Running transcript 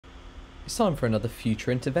It's time for another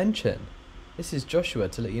future intervention. This is Joshua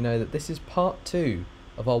to let you know that this is part 2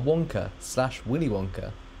 of our Wonka / Willy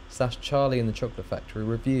Wonka / Charlie and the Chocolate Factory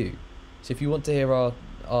review. So if you want to hear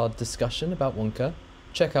our discussion about Wonka,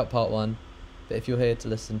 check out part 1. But if you're here to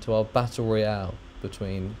listen to our battle royale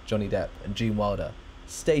between Johnny Depp and Gene Wilder,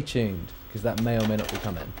 stay tuned, because that may or may not be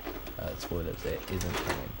coming. Spoilers, it isn't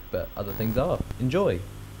coming, but other things are. Enjoy.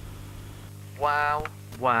 Wow.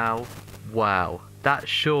 That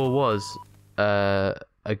sure was a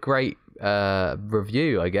great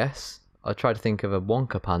review, I guess. I tried to think of a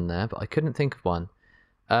Wonka pun there, but I couldn't think of one.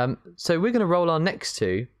 So we're going to roll our next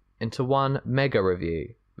two into one mega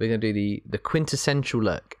review. We're going to do the quintessential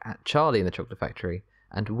look at Charlie and the Chocolate Factory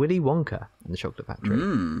and Willy Wonka and the Chocolate Factory.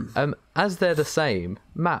 As they're the same,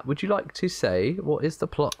 Matt, would you like to say what is the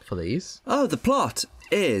plot for these? Oh, the plot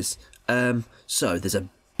is so there's a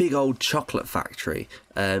big old chocolate factory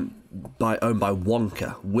owned by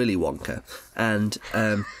Wonka, Willy Wonka, and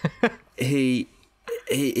he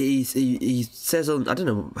says on, I don't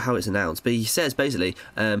know how it's announced, but he says basically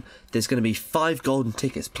there's going to be 5 golden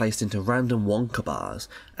tickets placed into random Wonka bars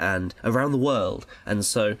and around the world, and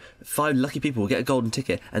so 5 lucky people will get a golden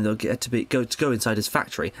ticket and they'll get to go inside his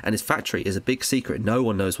factory, and his factory is a big secret. No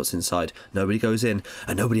one knows what's inside. Nobody goes in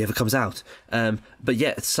and nobody ever comes out. But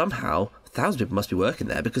yet somehow thousands of people must be working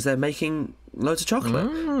there because they're making loads of chocolate.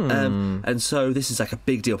 And so this is like a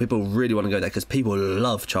big deal. People really want to go there because people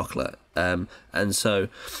love chocolate. And so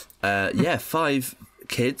 5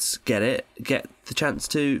 kids get the chance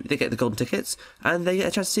to, they get the golden tickets and they get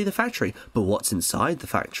a chance to see the factory. But what's inside the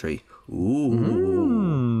factory?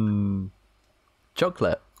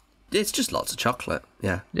 Chocolate. It's just lots of chocolate.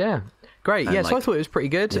 Yeah. Great. And so I thought it was pretty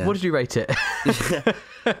good. What did you rate it?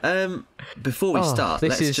 Before we start,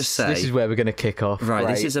 let's just say this is where we're going to kick off. Right,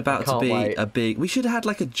 Great. this is about to be wait. a big. We should have had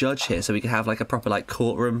like a judge here, so we could have like a proper like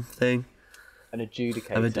courtroom thing. An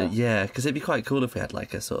adjudicator. Yeah, because it'd be quite cool if we had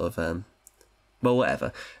like a sort of well,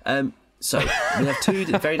 whatever. So we have 2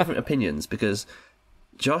 very different opinions because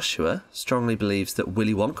Joshua strongly believes that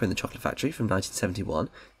Willy Wonka and the Chocolate Factory from 1971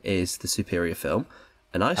 is the superior film,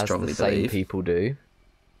 and I strongly believe people do.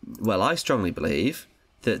 Well, I strongly believe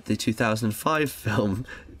that the 2005 film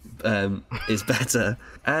is better.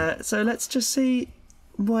 So let's just see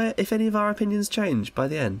if any of our opinions change by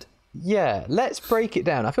the end. Yeah, let's break it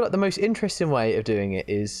down. I feel like the most interesting way of doing it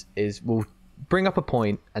is we'll bring up a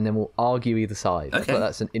point and then we'll argue either side. I feel like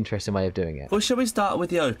that's an interesting way of doing it. Well, shall we start with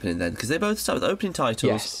the opening then? Because they both start with opening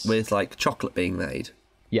titles with like chocolate being made.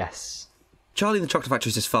 Yes. Charlie and the Chocolate Factory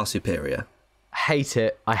is just far superior. Hate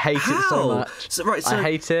it. I hate it so much. I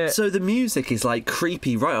hate it. So the music is like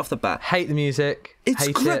creepy right off the bat. Hate the music. It's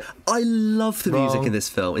great. It. I love the music in this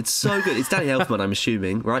film. It's so good. It's Danny Elfman, I'm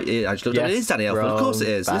assuming, right? It is Danny Elfman. Of course it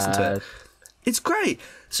is. Bad. Listen to it. It's great.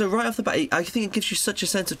 So right off the bat, I think it gives you such a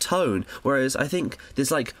sense of tone, whereas I think there's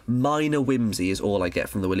like minor whimsy is all I get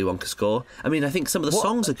from the Willy Wonka score. I mean, I think some of the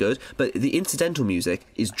songs are good, but the incidental music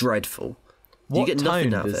is dreadful. What you get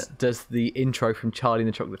nothing out of it. Does the intro from Charlie and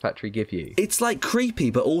the Chocolate Factory give you? It's like creepy,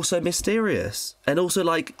 but also mysterious. And also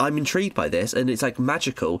like, I'm intrigued by this, and it's like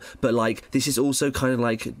magical, but like, this is also kind of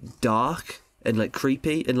like dark and like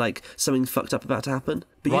creepy and like something fucked up about to happen.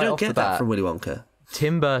 But you don't get that from Willy Wonka.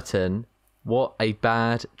 Tim Burton, what a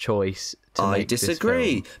bad choice to make this film. I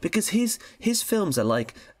disagree, because his films are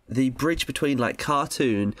like the bridge between like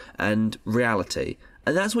cartoon and reality.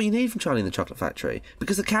 And that's what you need from Charlie and the Chocolate Factory.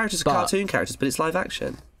 Because the characters are cartoon characters, but it's live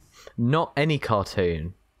action. Not any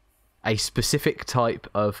cartoon. A specific type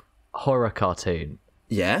of horror cartoon.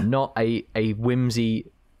 Yeah. Not a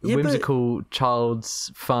whimsical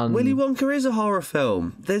child's fun. Willy Wonka is a horror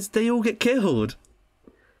film. They all get killed.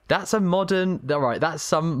 That's some modern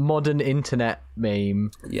internet meme.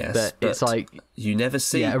 Yes, that it's like you never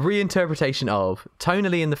see. Yeah, a reinterpretation of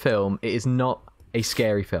tonally in the film. It is not a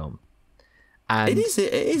scary film. And it is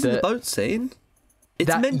in the boat scene.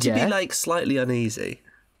 It's meant to be like slightly uneasy.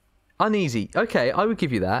 Uneasy. Okay, I would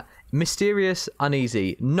give you that. Mysterious,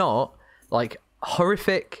 uneasy. Not like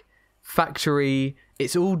horrific factory.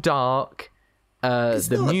 It's all dark.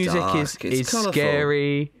 The music is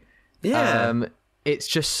scary. Yeah. It's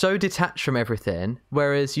just so detached from everything.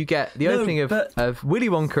 Whereas you get the opening of Willy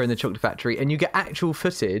Wonka and the Chocolate Factory, and you get actual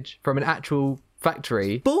footage from an actual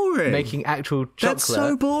factory. Boring. Making actual chocolate. That's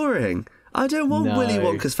so boring. I don't want Willy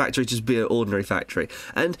Wonka's factory to just be an ordinary factory.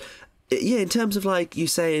 And yeah, in terms of like you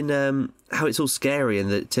saying how it's all scary in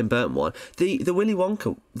the Tim Burton one, the Willy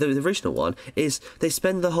Wonka, the original one, is they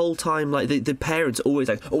spend the whole time like the parents always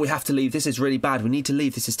like, oh, we have to leave, this is really bad, we need to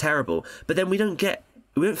leave, this is terrible. But then we don't get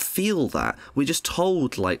we don't feel that. We're just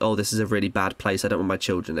told, like, oh, this is a really bad place. I don't want my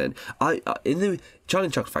children in. In the Charlie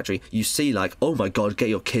and the Chocolate Factory, you see, like, oh my God, get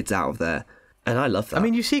your kids out of there. And I love that. I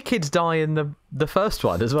mean, you see kids die in the first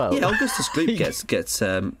one as well. Yeah, Augustus Gloop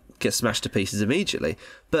gets smashed to pieces immediately.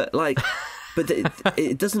 But, like,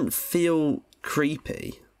 it doesn't feel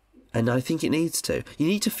creepy. And I think it needs to. You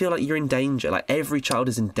need to feel like you're in danger. Like, every child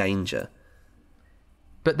is in danger.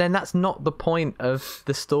 But then that's not the point of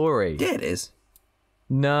the story. Yeah, it is.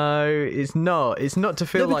 No, it's not. It's not to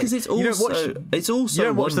feel like it's also you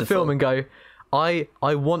don't watch the film and go, I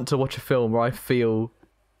want to watch a film where I feel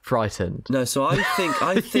frightened. No, so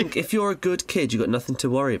I think if you're a good kid, you've got nothing to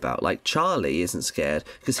worry about. Like Charlie isn't scared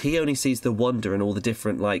because he only sees the wonder and all the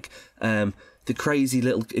different the crazy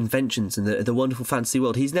little inventions and the wonderful fantasy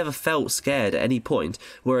world. He's never felt scared at any point.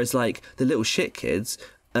 Whereas like the little shit kids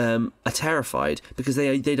are terrified because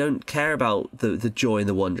they don't care about the joy and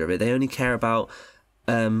the wonder of it. They only care about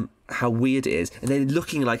how weird it is, and they're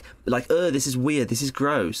looking like this is weird, this is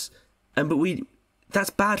gross, that's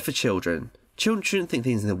bad for children. Children shouldn't think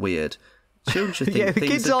things are weird. Children should think yeah, the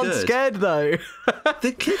things kids are aren't good. Scared though.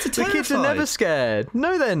 The kids are terrified. The kids are never scared.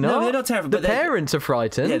 No, they're not. No, they're not terrified. The parents are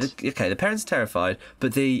frightened. Yeah, the parents are terrified,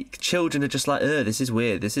 but the children are just like, this is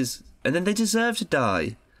weird. And then they deserve to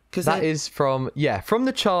die. That is from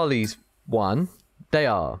the Charlie's one. They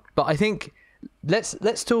are, but I think.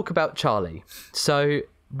 Let's talk about Charlie. So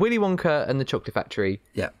Willy Wonka and the Chocolate Factory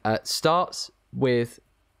starts with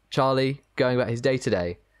Charlie going about his day to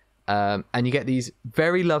day, and you get these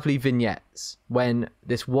very lovely vignettes when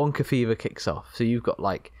this Wonka fever kicks off. So you've got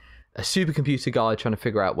like a supercomputer guy trying to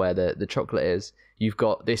figure out where the chocolate is. You've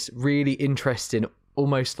got this really interesting,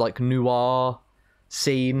 almost like noir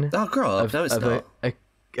scene. Oh, grow up! No, it's not.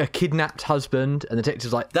 A kidnapped husband, and the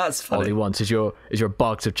detective's like, that's funny. All he wants is your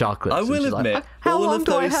box of chocolates. I will admit, like, how long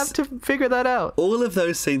do I have to figure that out? All of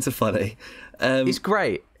those scenes are funny. It's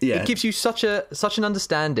great. Yeah. It gives you such an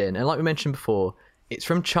understanding, and like we mentioned before, it's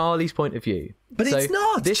from Charlie's point of view. But so it's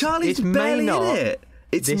not. Charlie's barely in it.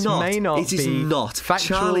 It is not.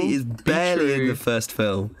 Charlie is barely in the first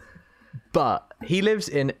film. But he lives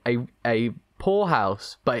in a poor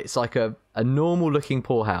house, but it's like a normal looking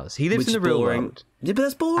poor house. He lives in the real world. Yeah, but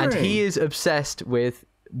that's boring. And he is obsessed with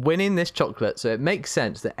winning this chocolate, so it makes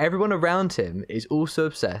sense that everyone around him is also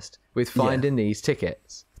obsessed with finding these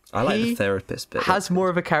tickets. I like the therapist bit. Has more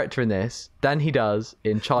of a character in this than he does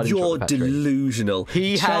in Charlie and the Chocolate Factory. You're delusional.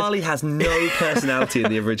 Charlie has no personality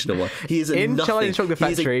in the original one. He is in nothing. Charlie and the Chocolate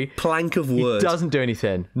Factory. He is a plank of wood. He doesn't do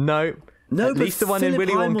anything. No, at least the one in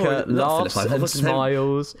Willy Wonka laughs and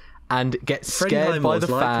smiles and gets scared by the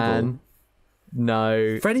fan.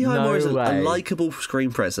 No, Freddie Highmore is a way. likeable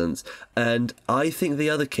screen presence, and I think the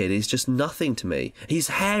other kid is just nothing to me. His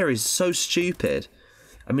hair is so stupid.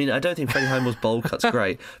 I mean, I don't think Freddie Highmore's bowl cut's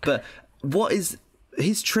great, but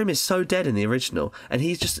his trim is so dead in the original, and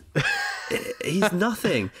he's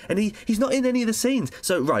nothing, and he's not in any of the scenes.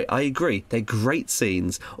 So right, I agree, they're great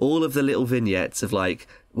scenes. All of the little vignettes of like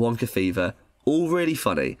Wonka fever, all really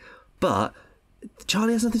funny, but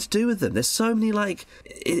Charlie has nothing to do with them. There's so many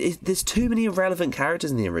there's too many irrelevant characters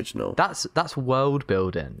in the original. That's world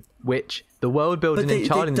building, which the world building in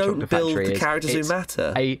Charlie and the Chocolate Factory don't build the characters who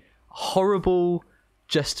matter. A horrible,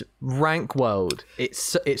 just rank world.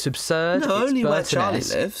 It's absurd. No, it's only where Charlie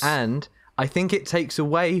lives. And I think it takes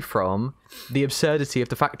away from the absurdity of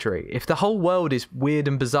the factory. If the whole world is weird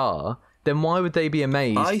and bizarre, then why would they be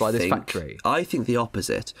amazed by this factory? I think the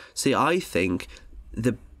opposite. See, I think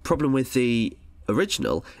the problem with the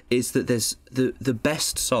original is that there's the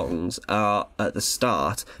best songs are at the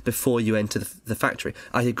start before you enter the factory.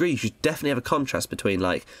 I agree, you should definitely have a contrast between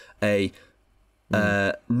like a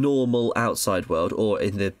normal outside world, or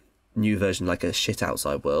in the new version like a shit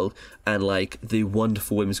outside world, and like the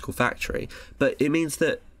wonderful whimsical factory. But it means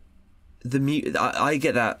that I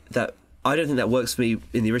get that I don't think that works for me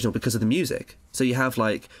in the original because of the music. So you have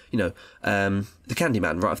like, the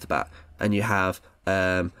Candyman right off the bat, and you have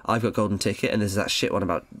I've Got Golden Ticket, and there's that shit one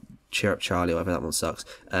about Cheer Up Charlie, or whatever, that one sucks.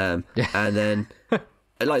 And then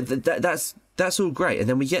like that's all great, and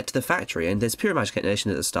then we get to the factory, and there's pure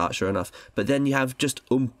imagination at the start, sure enough, but then you have just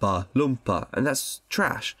Oompa Loompa, and that's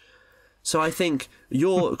trash. So I think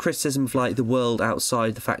your criticism of like the world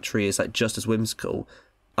outside the factory is like just as whimsical.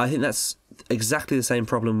 I think that's exactly the same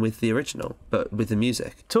problem with the original, but with the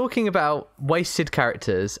music. Talking about wasted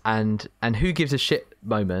characters and who gives a shit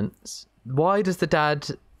moments, why does the dad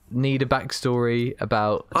need a backstory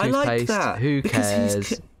about toothpaste? I like that. Who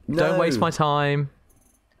cares? Don't waste my time.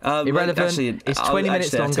 Irrelevant. Actually, it's 20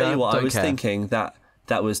 minutes longer. I'll tell you what, Don't I was care. thinking that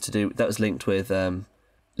was linked with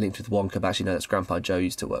linked with Wonka, but actually no, that's Grandpa Joe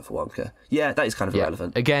used to work for Wonka. Yeah, that is kind of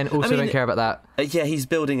irrelevant. Again, also don't care about that. Yeah, he's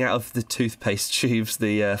building out of the toothpaste tubes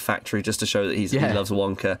the factory just to show that he loves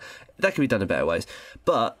Wonka. That could be done in better ways.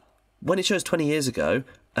 But when it shows 20 years ago,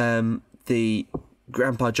 the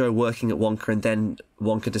Grandpa Joe working at Wonka and then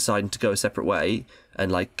Wonka deciding to go a separate way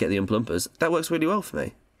and like get the Oompa Loompas, that works really well for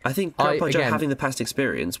me. I think Grandpa Joe having the past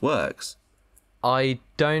experience works. I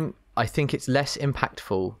think it's less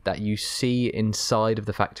impactful that you see inside of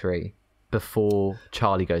the factory before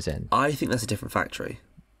Charlie goes in. I think that's a different factory.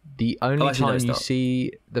 The only time you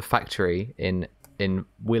see the factory in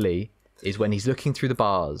Willy is when he's looking through the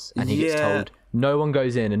bars and he gets told no one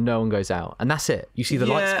goes in and no one goes out, and that's it. You see the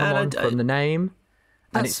lights come on from the name,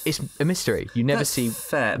 and it's a mystery. You never see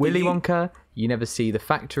Willy Wonka. You never see the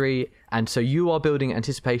factory, and so you are building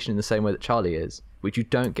anticipation in the same way that Charlie is, which you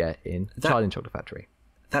don't get in Charlie and the Chocolate Factory.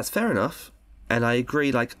 That's fair enough, and I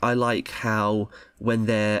agree. Like I like how when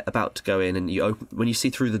they're about to go in and when you see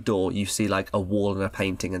through the door, you see like a wall and a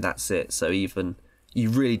painting, and that's it. So even you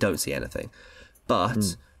really don't see anything.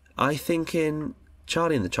 But I think in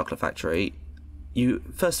Charlie and the Chocolate Factory,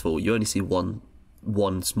 first of all you only see one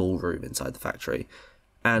small room inside the factory,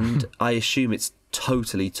 and I assume it's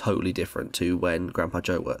totally different to when Grandpa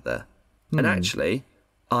Joe worked there. And actually,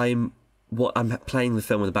 I'm playing the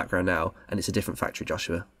film in the background now, and it's a different factory,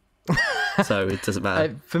 Joshua. So it doesn't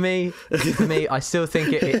matter. For me, I still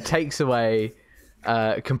think it takes away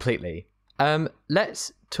completely.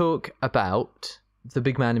 Let's talk about the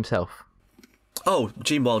big man himself. Oh,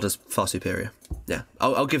 Gene Wilder's far superior. Yeah,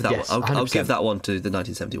 I'll give that one. I'll give that one to the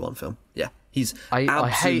 1971 film. Yeah, he's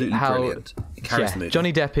absolutely brilliant. He carries the movie.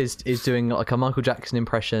 Johnny Depp is doing like a Michael Jackson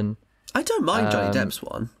impression. I don't mind Johnny Depp's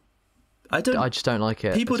one. I just don't like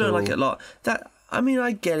it. People don't like it a lot.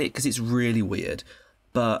 I get it because it's really weird,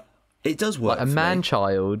 but it does work. Like a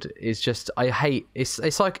man-child is just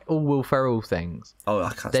it's like all Will Ferrell things. Oh,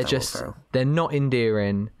 I can't stand Will Ferrell. They're not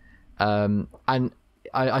endearing. And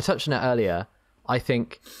I touched on it earlier. I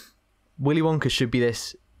think Willy Wonka should be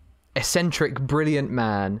this eccentric, brilliant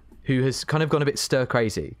man who has kind of gone a bit stir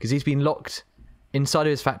crazy because he's been locked inside of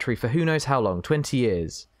his factory for who knows how long, 20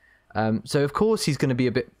 years. So of course he's going to be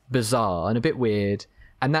a bit bizarre and a bit weird,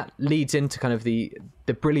 and that leads into kind of the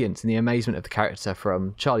brilliance and the amazement of the character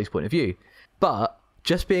from Charlie's point of view. But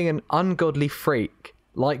just being an ungodly freak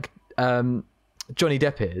like Johnny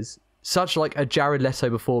Depp is, such like a Jared Leto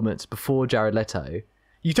performance before Jared Leto,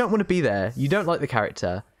 you don't want to be there. You don't like the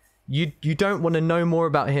character. You don't want to know more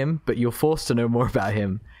about him, but you're forced to know more about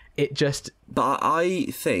him. But I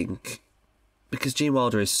think because Gene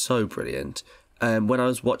Wilder is so brilliant. When I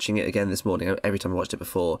was watching it again this morning, every time I watched it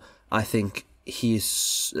before, I think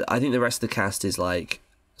the rest of the cast is like,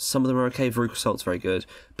 some of them are okay. Veruca Salt's very good,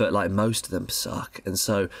 but like most of them suck. And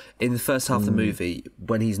so in the first half of the movie,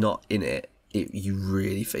 when he's not in it, you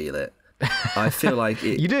really feel it. I feel like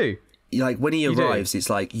it. You do. Like when he arrives, it's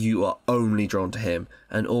like you are only drawn to him,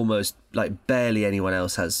 and almost like barely anyone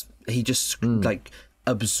else has. He just like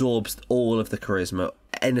absorbs all of the charisma.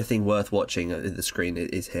 Anything worth watching at the screen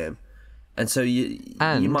is him. And so you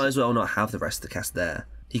might as well not have the rest of the cast there.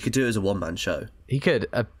 He could do it as a one-man show. He could.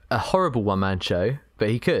 A horrible one-man show, but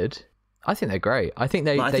he could. I think they're great. I think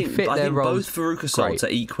they fit their roles. Both Veruca Salt are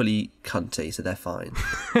equally cunty, so they're fine.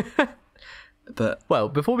 But well,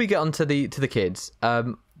 before we get on to the kids,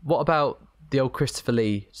 what about the old Christopher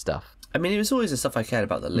Lee stuff? I mean, it was always the stuff I cared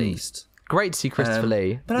about the least. Great to see Christopher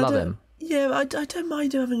Lee. Love him. Yeah, I don't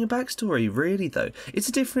mind having a backstory, really, though. It's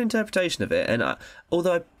a different interpretation of it, and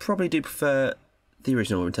although I probably do prefer the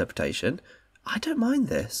original interpretation, I don't mind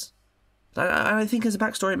this. I think as a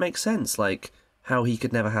backstory it makes sense, like how he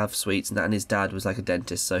could never have sweets and that, and his dad was like a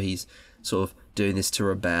dentist, so he's sort of doing this to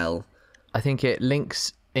rebel. I think it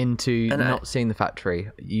links into not seeing the factory.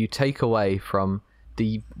 You take away from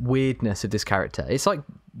the weirdness of this character. It's like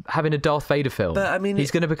having a Darth Vader film. But I mean,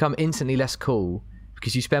 he's going to become instantly less cool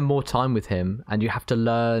because you spend more time with him and you have to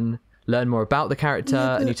learn more about the character,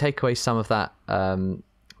 and you take away some of that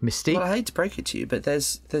mystique. Well, I hate to break it to you, but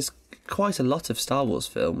there's quite a lot of Star Wars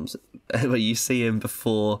films where you see him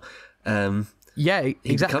before. Yeah,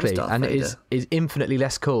 exactly, and it is infinitely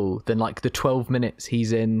less cool than like the 12 minutes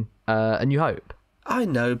he's in A New Hope. I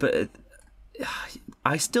know, but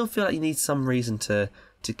I still feel like you need some reason to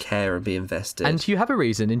care and be invested. And you have a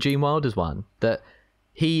reason in Gene Wilder's one, that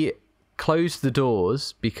he closed the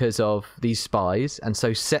doors because of these spies, and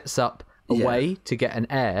so sets up a way to get an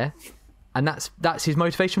heir, and that's his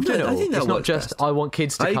motivation for doing it all. It's not just best. I want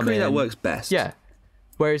kids to come in. I agree that works best. Yeah.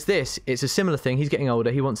 Whereas this, it's a similar thing. He's getting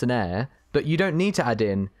older. He wants an heir, but you don't need to add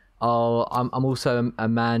in, oh, I'm also a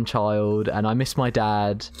man child, and I miss my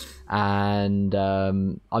dad, and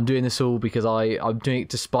I'm doing this all because I'm doing it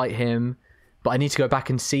despite him, but I need to go back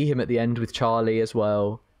and see him at the end with Charlie as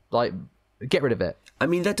well. Like, get rid of it. I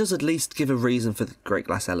mean, that does at least give a reason for the Great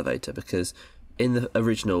Glass Elevator, because in the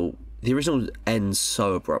original ends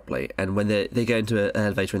so abruptly, and when they go into an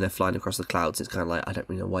elevator and they're flying across the clouds, it's kind of like, I don't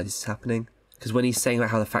really know why this is happening. Because when he's saying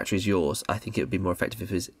about how the factory is yours, I think it would be more effective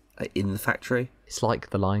if it was in the factory. It's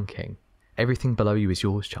like the Lion King. Everything below you is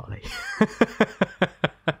yours, Charlie.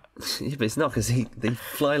 Yeah, but it's not, because they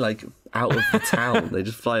fly like out of the town. They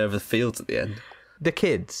just fly over the fields at the end. The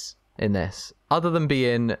kids in this, other than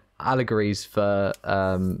being allegories for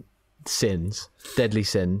sins, deadly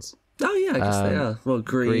sins. Oh yeah, I guess they are. Well,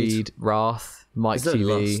 greed, wrath, Mike There's no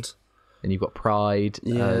TV, lust. and you've got pride.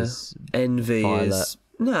 Yeah, envy Violet. is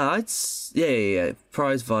it's yeah.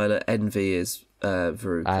 Pride's Violet, envy is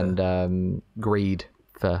Veruca, and greed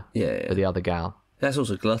for the other gal. That's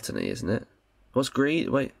also gluttony, isn't it? What's greed?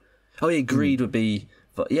 Wait, oh yeah, greed would be.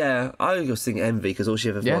 Yeah, I was thinking envy because all she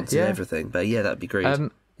ever wants is everything. But yeah, that'd be greed.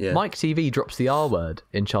 Yeah. Mike TV drops the R word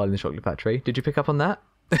in Charlie and the Chocolate Factory. Did you pick up on that?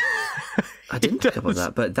 I didn't pick up on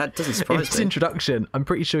that, but that doesn't surprise me. In his introduction, I'm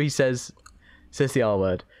pretty sure he says the R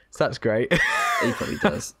word. So that's great. He probably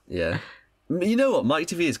does. Yeah. You know what? Mike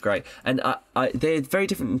TV is great, and they're very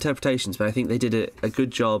different interpretations, but I think they did a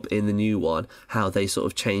good job in the new one. How they sort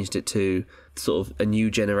of changed it to sort of a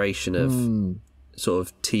new generation of sort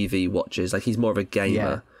of TV watchers. Like, he's more of a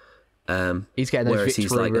gamer. Yeah. He's getting those whereas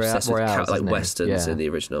he's like obsessed with like westerns in the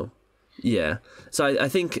original. Yeah. So I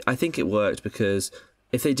think it worked, because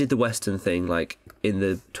if they did the western thing like in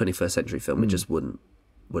the 21st century film, it just wouldn't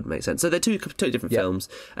make sense. So they're two totally different films,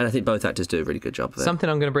 and I think both actors do a really good job of it. Something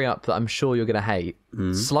I'm going to bring up that I'm sure you're going to hate: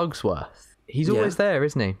 Slugsworth. He's always there,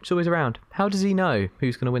 isn't he? He's always around. How does he know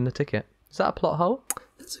who's going to win the ticket? Is that a plot hole?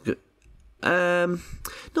 That's a good.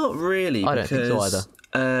 Not really. I don't think so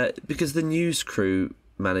either. Because the news crew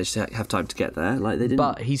managed to have time to get there. Like, they didn't.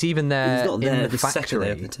 But he's even there. He's not there in the factory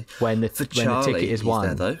when the ticket is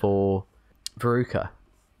won for Veruca,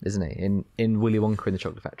 isn't he? In Willy Wonka in the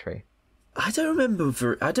Chocolate Factory. I don't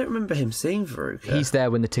remember him seeing Veruca. He's there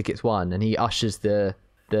when the ticket's won, and he ushers the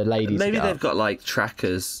ladies. Maybe they've got like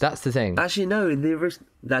trackers. That's the thing. Actually, no. In the original,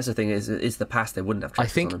 that's the thing. Is the past they wouldn't have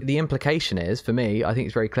trackers. I think on them. The implication is, for me, I think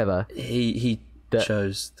it's very clever. He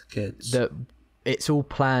chose the kids. That it's all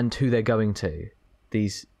planned who they're going to.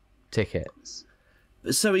 These tickets.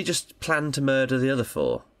 So he just planned to murder the other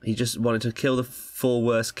four. He just wanted to kill the four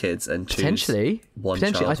worst kids and choose potentially.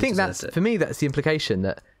 child. I think that's for me. That's the implication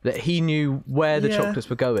that he knew where the chocolates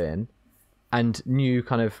were going, and knew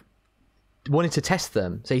kind of wanted to test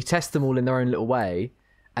them. So he tests them all in their own little way.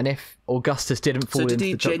 And if Augustus didn't fall into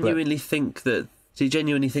the chocolate, Did he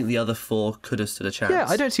genuinely think the other four could have stood a chance? Yeah,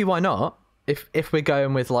 I don't see why not. If we're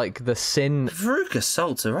going with like the sin, Veruca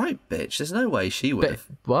Salt's a right bitch. There's no way she would have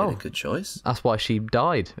been a good choice. That's why she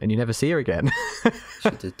died, and you never see her again. She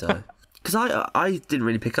did die. Because I didn't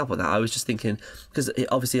really pick up on that. I was just thinking, because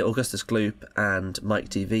obviously Augustus Gloop and Mike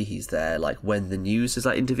TV, he's there like when the news is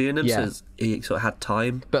like interviewing him, so he sort of had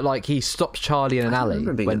time. But like he stops Charlie in an alley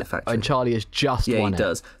when Charlie has just won he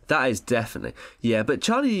does. That is definitely but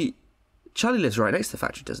Charlie lives right next to the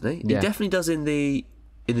factory, doesn't he? He definitely does in the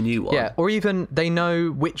new one. Yeah, or even they know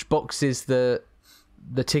which boxes the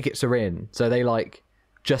tickets are in, so they like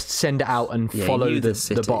just send it out and follow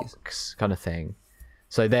the box kind of thing.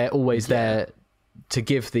 So they're always there to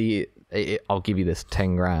give I'll give you this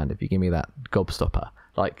 10 grand if you give me that gobstopper.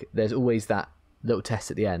 Like, there's always that little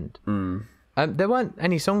test at the end. There weren't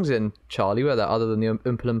any songs in Charlie, were there, other than the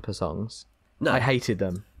Oompa Loompa songs? No. I hated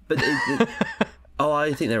them. But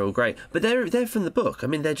I think they're all great. But they're from the book. I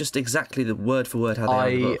mean, they're just exactly the word for word how they are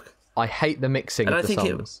in the book. I hate the mixing of the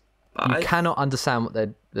songs. You cannot understand what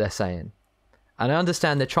they're saying. And I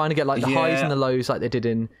understand they're trying to get like the highs and the lows like they did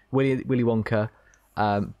in Willy Wonka.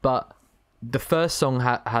 But the first song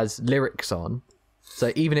has lyrics on,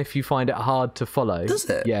 so even if you find it hard to follow, does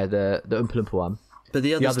it? Yeah, the Oompa Loompa one. But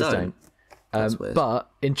the others don't. But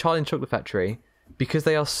in Charlie and the Chocolate Factory, because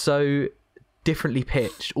they are so differently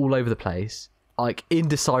pitched all over the place, like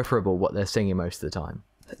indecipherable what they're singing most of the time.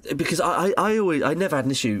 Because I never had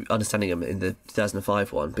an issue understanding them in the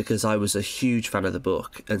 2005 one, because I was a huge fan of the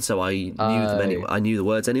book, and so I knew them anyway. I knew the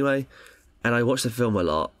words anyway, and I watched the film a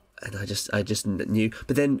lot. And I just knew.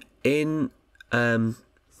 But then in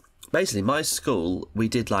basically my school, we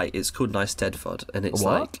did like, it's called Eisteddfod, and it's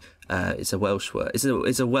like it's a Welsh word.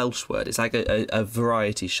 It's a Welsh word. It's like a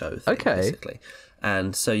variety show thing, basically.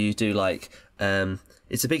 And so you do like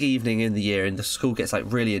it's a big evening in the year, and the school gets like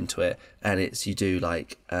really into it, and you do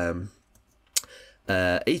like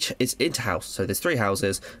each it's inter-house, so there's 3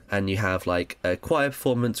 houses, and you have like a choir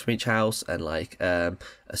performance from each house, and like a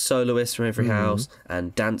soloist from every house,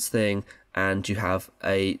 and dance thing, and you have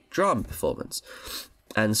a drama performance.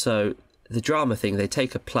 And so the drama thing, they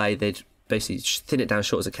take a play, they basically thin it down as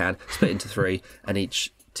short as it can, split into 3, and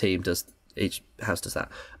each house does that.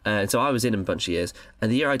 And so I was in them a bunch of years,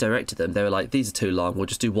 and the year I directed them, they were like, these are too long, we'll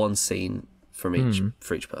just do 1 scene from each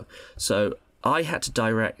for each pub. So I had to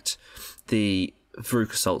direct the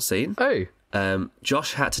Veruca Salt scene. Oh.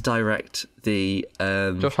 Josh had to direct the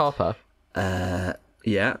Josh Harper.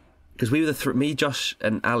 Yeah, because we were me, Josh,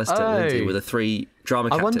 and Alistair and Lindsay were the 3 drama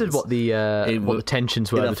captains. I wondered what the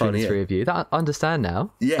tensions were between the 3 of you. That I understand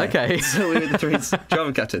now. Yeah. Okay. So we were the 3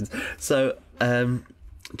 drama captains. So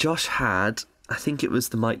Josh had, I think it was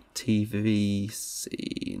the Mike TV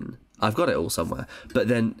scene. I've got it all somewhere. But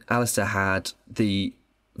then Alistair had the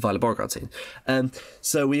Violet Beauregard scene.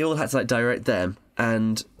 So we all had to like direct them,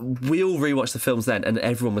 and we all rewatched the films then, and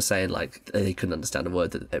everyone was saying like they couldn't understand a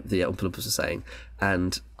word that the Oompa Loompas were saying,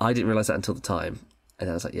 and I didn't realise that until the time, and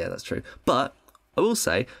I was like, yeah, that's true. But I will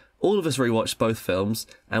say, all of us rewatched both films,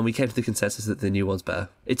 and we came to the consensus that the new one's better.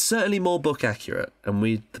 It's certainly more book accurate, and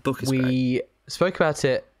the book is great. We spoke about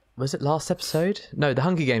it, was it last episode? No, the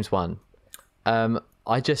Hunger Games one.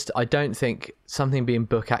 I don't think something being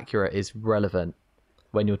book accurate is relevant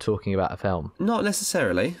when you're talking about a film. Not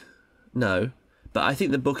necessarily, no. But I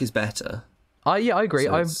think the book is better. I agree.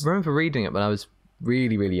 So I remember reading it when I was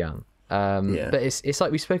really, really young. But it's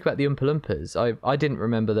like we spoke about the Oompa Loompas. I didn't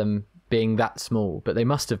remember them being that small, but they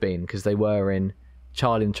must have been, because they were in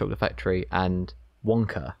Charlie and the Chocolate Factory and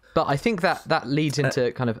Wonka. But I think that leads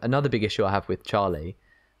into kind of another big issue I have with Charlie.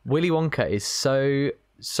 Willy Wonka is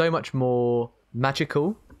so much more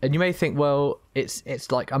magical, and you may think, well,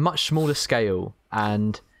 it's like a much smaller scale,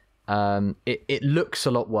 and it looks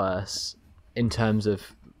a lot worse in terms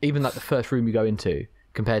of even like the first room you go into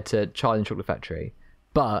compared to Charlie and the Chocolate Factory.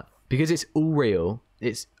 But because it's all real,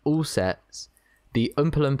 it's all sets, the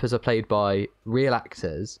Oompa Loompas are played by real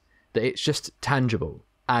actors, that it's just tangible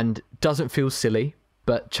and doesn't feel silly.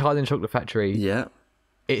 But Charlie and the Chocolate Factory,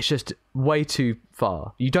 it's just way too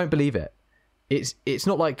far. You don't believe it. It's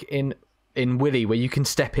not like in Willy, where you can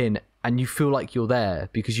step in and you feel like you're there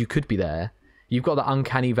because you could be there. You've got that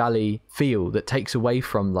uncanny valley feel that takes away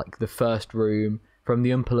from like the first room, from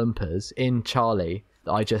the Oompa Loompas. In Charlie,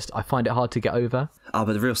 I find it hard to get over. Oh,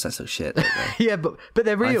 but the real sets of shit, don't they? Yeah, but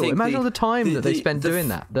they're real. Imagine all the time that they spent doing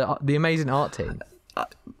that. The amazing art team.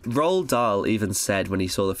 Roald Dahl even said when he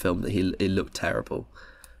saw the film that it looked terrible.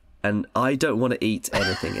 And I don't want to eat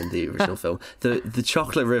anything in the original film. The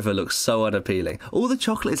chocolate river looks so unappealing. All the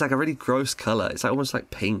chocolate is like a really gross colour. It's like almost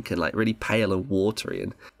like pink and like really pale and watery.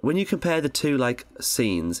 And when you compare the 2 like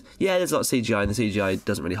scenes, there's a lot of CGI, and the CGI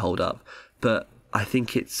doesn't really hold up. But I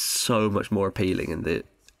think it's so much more appealing in the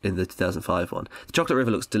 2005 one. The chocolate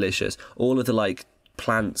river looks delicious. All of the like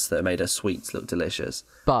plants that are made of sweets look delicious.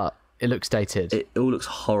 But it looks dated. It all looks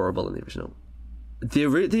horrible in the original.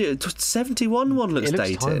 The 71 one looks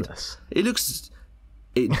dated. Timeless. It looks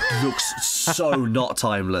so not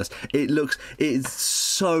timeless. It's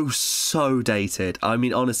so dated. I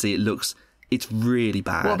mean, honestly, it's really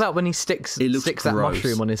bad. What about when he sticks that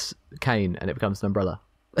mushroom on his cane and it becomes an umbrella?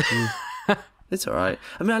 It's all right.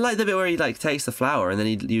 I mean, I like the bit where he like takes the flour and then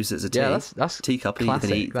he uses it as a tea. Yeah, that's teacup, and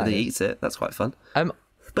then he eats it. That's quite fun.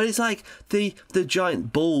 But it's like the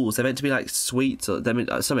giant balls. They're meant to be like sweets, or they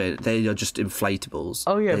are just inflatables.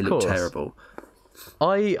 Oh yeah, they look terrible.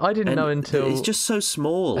 I didn't know until it's just so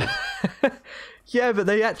small. Yeah, but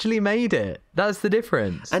they actually made it. That's the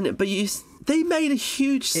difference. They made a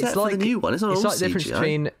huge set for the new one. It's not all like the difference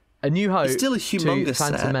between A New Hope. It's still a humongous to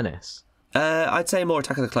Phantom set. Menace. I'd say more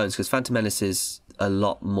Attack of the Clones, because Phantom Menace is a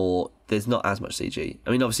lot more. There's not as much CG. I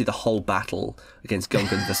mean, obviously the whole battle against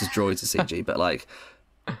Gungans versus droids is CG, but like.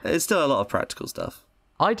 It's still a lot of practical stuff.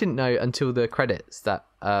 I didn't know until the credits that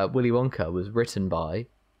Willy Wonka was written by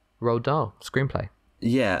Roald Dahl, screenplay.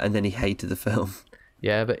 Yeah, and then he hated the film.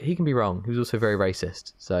 Yeah, but he can be wrong. He was also very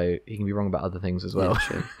racist, so he can be wrong about other things as well.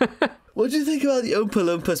 Yeah, true. What do you think about the Oompa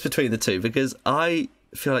Loompas between the 2? Because I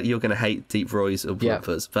feel like you're going to hate Deep Roy's Oompa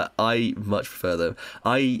Loompas, but I much prefer them.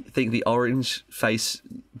 I think the orange face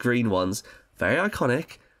green ones, very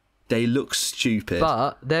iconic. They look stupid.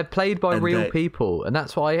 But they're played by real people, and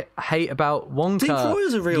that's what I hate about Wonka. Deep Roy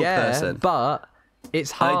is a real person. But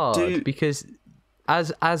it's hard because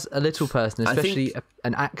as a little person, especially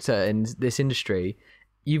an actor in this industry,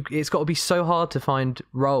 it's got to be so hard to find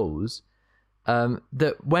roles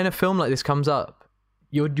that when a film like this comes up,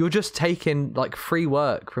 you're just taking like free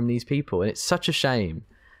work from these people, and it's such a shame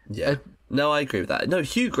Yeah. No, I agree with that. No,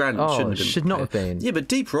 Hugh Grant should not have been. Yeah, but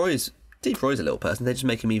Deep Roy's a little person. They just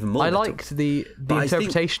make him even more. I liked the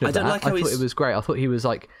interpretation of that. I thought it was great. I thought he was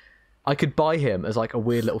like, I could buy him as like a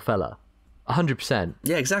weird little fella, 100%.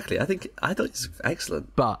 Yeah, exactly. I thought he's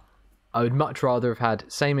excellent. But I would much rather have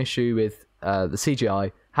had same issue with the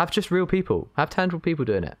CGI. Have just real people, have tangible people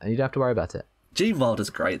doing it, and you don't have to worry about it. Gene Wilder's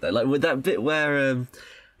great though. Like with that bit where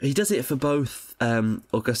he does it for both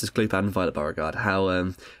Augustus Gloop and Violet Beauregarde.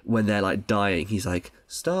 How when they're like dying, he's like,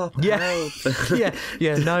 "Stop! Help!"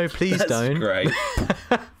 yeah. No, please don't. Great.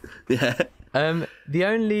 Yeah. The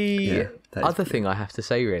only other thing I have to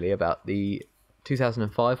say really about the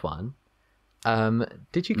 2005 one,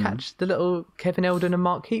 did you catch the little Kevin Eldon and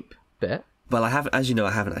Mark Heap bit? Well, I haven't actually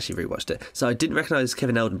rewatched it, so I didn't recognise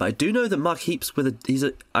Kevin Eldon, but I do know that Mark Heap's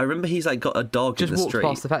I remember he's like got a dog in the street. Just walked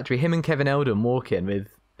past the factory. Him and Kevin Eldon walking with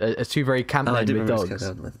two very camp men with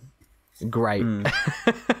dogs. Great.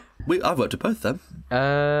 I've worked with both of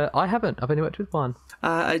them. I haven't. I've only worked with one.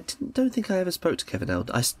 I don't think I ever spoke to Kevin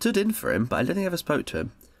Eldon. I stood in for him, but I don't think I ever spoke to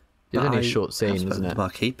him. It was only a short scene, wasn't it?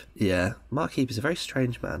 Mark Heap. Yeah, Mark Heap is a very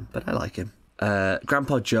strange man, but I like him.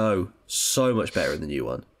 Grandpa Joe, so much better in the new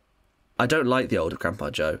one. I don't like the older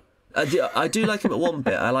Grandpa Joe. I do like him at one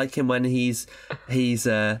bit. I like him when he's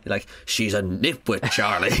like, she's a nitwit,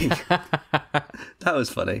 Charlie. That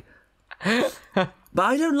was funny. But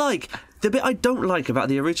I don't like the bit I don't like about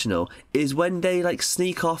the original is when they like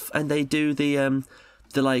sneak off and they do the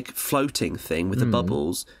like floating thing with the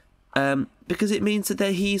bubbles. Because it means that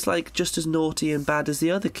he's like just as naughty and bad as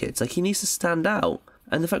the other kids. Like he needs to stand out.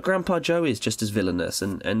 And the fact Grandpa Joe is just as villainous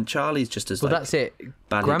and Charlie's just as that's it.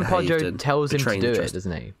 Grandpa Joe tells him to do it,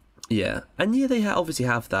 doesn't he? Yeah. And yeah, they obviously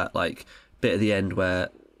have that like bit at the end where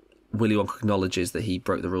Willy Wonka acknowledges that he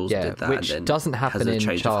broke the rules and did that, which and then doesn't happen in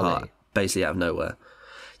change Charlie. of heart, basically out of nowhere.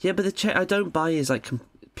 Yeah, but I don't buy his like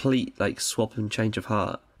complete like swap and change of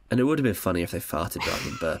heart. And it would have been funny if they farted rather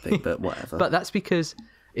than burping, but whatever. But that's because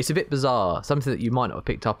it's a bit bizarre, something that you might not have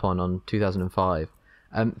picked up on 2005.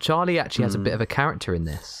 Charlie actually has a bit of a character in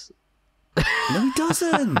this. No, he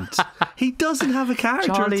doesn't. He doesn't have a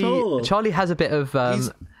character at all. Charlie has a bit of... he's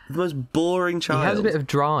the most boring child. He has a bit of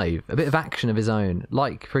drive, a bit of action of his own.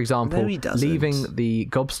 Like, for example, leaving the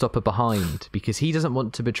gobstopper behind because he doesn't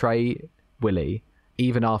want to betray Willy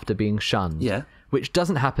even after being shunned. Yeah. Which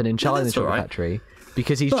doesn't happen in Charlie and the Chocolate Factory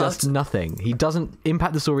because he's just nothing. He doesn't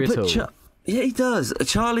impact the story at all. Yeah, he does.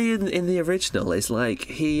 Charlie in the original is like,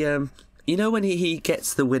 he... you know when he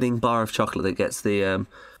gets the winning bar of chocolate that gets the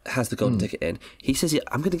has the golden ticket in, he says, yeah,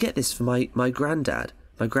 I'm going to get this for my granddad,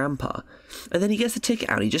 my grandpa. And then he gets the ticket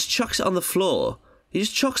out and he just chucks it on the floor. He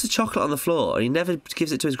just chucks the chocolate on the floor and he never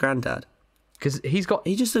gives it to his granddad. Because he's got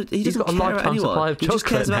a lifetime supply of chocolate. He just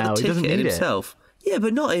cares about the ticket in himself. Yeah,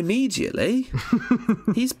 but not immediately.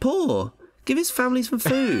 He's poor. Give his family some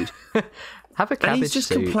food. Have a cabbage soup. And he's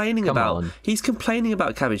just complaining he's complaining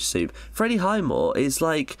about cabbage soup. Freddie Highmore is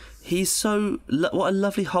like, he's so what a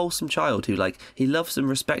lovely wholesome child who like he loves and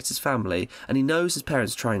respects his family and he knows his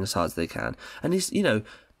parents are trying as hard as they can. And he's, you know,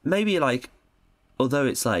 maybe like, although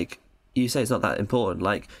it's like you say it's not that important,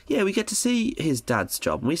 like, yeah, we get to see his dad's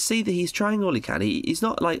job and we see that he's trying all he can. He's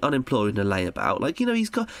not like unemployed and a layabout. Like, you know,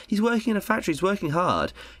 he's working in a factory, he's working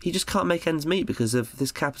hard. He just can't make ends meet because of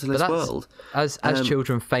this capitalist world. As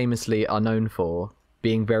children famously are known for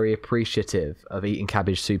being very appreciative of eating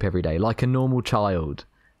cabbage soup every day, like a normal child,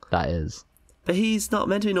 that is. But he's not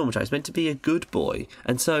meant to be a normal child. He's meant to be a good boy.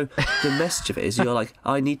 And so the message of it is you're like,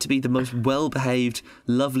 I need to be the most well-behaved,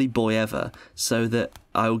 lovely boy ever so that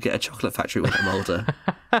I will get a chocolate factory when I'm older.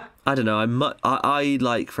 I don't know. I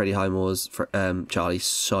like Freddie Highmore's Charlie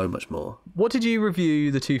so much more. What did you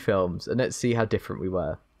review the two films? And let's see how different we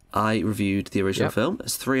were. I reviewed the original film.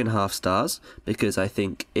 It's 3.5 stars because I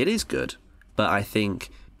think it is good. But I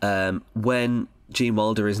think when Gene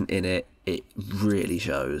Wilder isn't in it, it really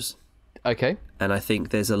shows. Okay. And I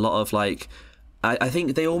think there's a lot of like, I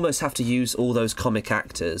think they almost have to use all those comic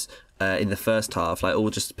actors in the first half, like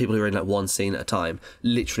all just people who are in like one scene at a time,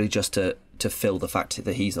 literally just to fill the fact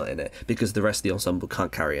that he's not in it because the rest of the ensemble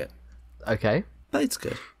can't carry it. Okay. But it's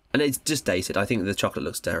good. And it's just dated. I think the chocolate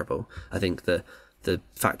looks terrible. I think the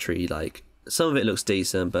factory, like, some of it looks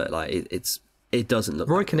decent, but like it doesn't look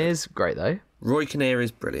Roy Kinnear's great though. Roy Kinnear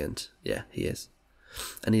is brilliant. Yeah, he is.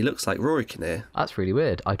 And he looks like Rory Kinnear. That's really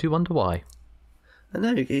weird. I do wonder why. I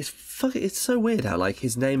know, it's so weird how like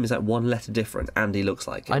his name is like one letter different and he looks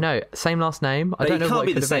like him. I know, same last name. I don't know what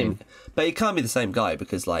it could have been. But he can't be the same guy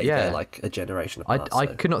because like they're like a generation apart. I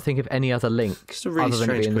could not think of any other link other than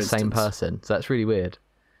it being the same person. So that's really weird.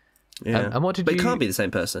 Yeah. And what did you... But it can't be the same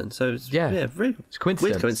person. So it's, really it's coincidence.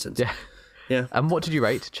 Weird coincidence. Yeah. Yeah. And what did you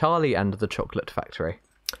rate Charlie and the Chocolate Factory?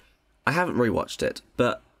 I haven't rewatched it,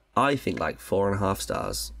 but I think like 4.5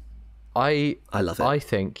 stars. I love it. I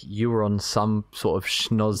think you were on some sort of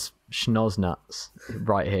schnoz nuts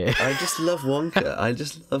right here. I just love Wonka.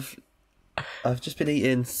 I've just been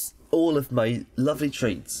eating all of my lovely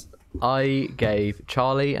treats. I gave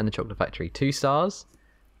Charlie and the Chocolate Factory 2 stars.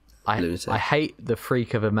 I hate the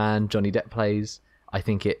freak of a man Johnny Depp plays. I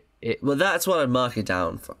think it. Well, that's what I'd mark it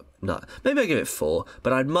down for. No, maybe I'd give it 4,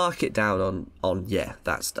 but I'd mark it down on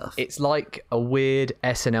that stuff. It's like a weird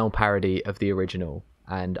SNL parody of the original,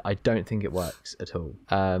 and I don't think it works at all.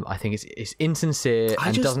 I think it's insincere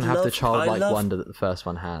and doesn't have the childlike wonder that the first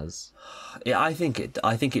one has. Yeah, I think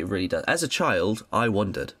it really does. As a child, I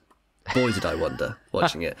wondered. Boy, did I wonder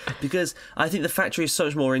watching it, because I think the factory is so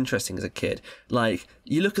much more interesting as a kid. Like,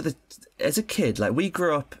 you look at as a kid, like, we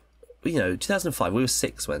grew up, 2005. We were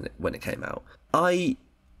 6 when it came out. I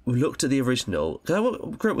looked at the original because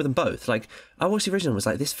I grew up with them both. Like, I watched the original and was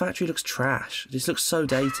like, this factory looks trash. This looks so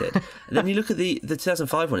dated. And then you look at the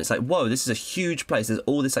 2005 one, it's like, whoa, this is a huge place. There's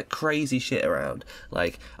all this like crazy shit around.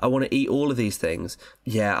 Like, I want to eat all of these things.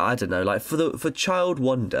 Yeah, I don't know. Like, for child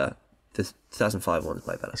wonder, the 2005 one is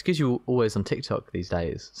way better. It's because you're always on TikTok these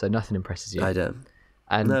days, so nothing impresses you. I don't.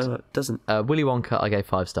 And no, it doesn't. Willy Wonka, I gave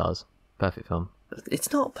 5 stars. Perfect film.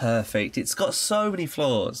 It's not perfect. It's got so many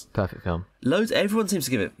flaws. Perfect film. Loads. Everyone seems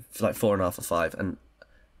to give it like 4.5 or 5, and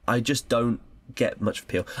I just don't get much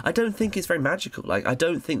appeal. I don't think it's very magical. Like, I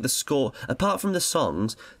don't think the score, apart from the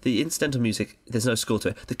songs, the incidental music, there's no score to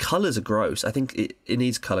it. The colours are gross. I think it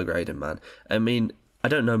needs colour grading, man. I mean, I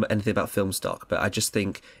don't know anything about film stock, but I just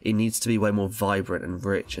think it needs to be way more vibrant and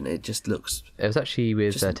rich, and it just looks... It was actually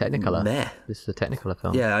with Technicolor. Meh. This is a Technicolor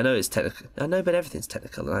film. Yeah, I know it's Technicolor. I know, but everything's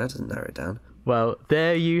Technicolor. That doesn't narrow it down. Well,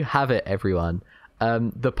 there you have it, everyone.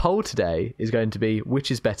 The poll today is going to be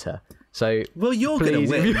which is better. So, well, you're going to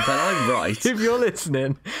win, but I'm right. If you're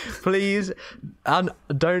listening, please, and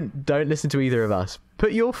don't listen to either of us.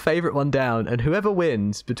 Put your favourite one down, and whoever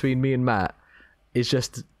wins between me and Matt is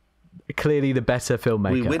just clearly the better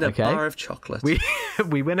filmmaker. We win a bar of chocolate.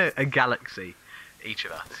 We win a galaxy, each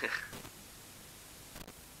of us.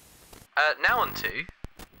 Now on to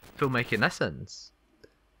filmmaking lessons.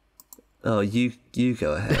 Oh, you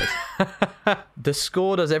go ahead. The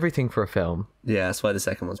score does everything for a film. Yeah, that's why the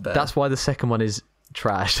second one's better. That's why the second one is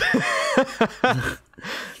trash.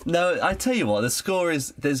 No, I tell you what, the score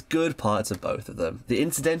is... There's good parts of both of them. The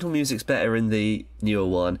incidental music's better in the newer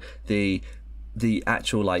one. The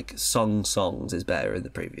actual, like, songs is better in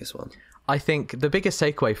the previous one. I think the biggest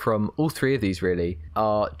takeaway from all three of these, really,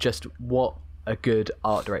 are just what a good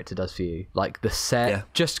art director does for you. Like, the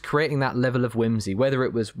set, just creating that level of whimsy, whether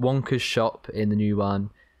it was Wonka's shop in the new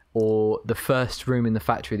one or the first room in the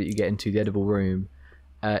factory that you get into, the edible room.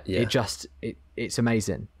 It's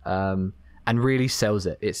amazing, and really sells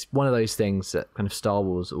it. It's one of those things that kind of Star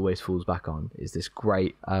Wars always falls back on, is this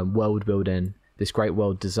great world building, this great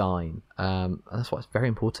world design. That's what's very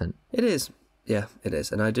important. It is. Yeah, it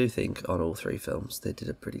is. And I do think on all three films they did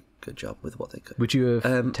a pretty good job with what they could. Would you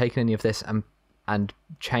have taken any of this and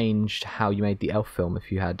changed how you made the Elf film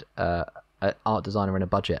if you had an art designer and a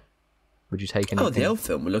budget? Would you take anything? Oh, the Elf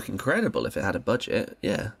film would look incredible if it had a budget.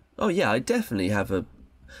 Yeah. Oh, yeah, I definitely have a...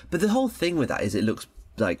 But the whole thing with that is it looks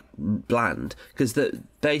like bland, because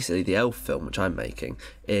basically the Elf film, which I'm making,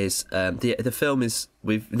 is the film is...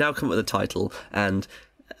 We've now come up with a title, and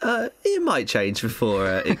it might change before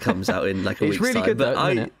it comes out in like a week's really time. Good, but though,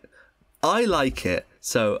 isn't it? I like it,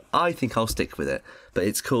 so I think I'll stick with it. But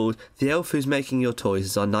it's called The Elf Who's Making Your Toys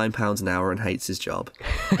is on £9 an hour and hates his job.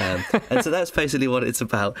 And so that's basically what it's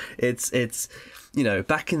about. It's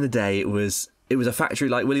back in the day it was a factory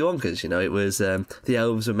like Willy Wonka's. It was the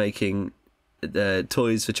elves were making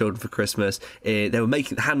toys for children for Christmas. They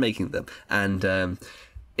were hand making them, and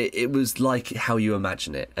it was like how you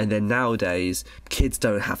imagine it. And then nowadays, kids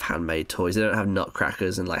don't have handmade toys. They don't have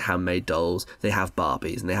nutcrackers and like handmade dolls. They have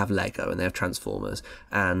Barbies and they have Lego and they have Transformers.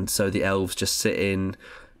 And so the elves just sit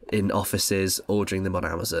in offices ordering them on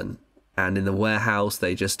Amazon. And in the warehouse,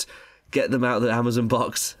 they just get them out of the Amazon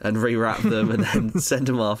box and rewrap them and then send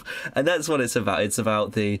them off. And that's what it's about. It's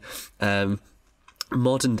about the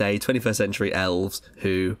modern day 21st century elves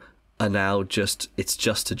who are now it's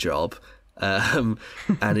just a job. And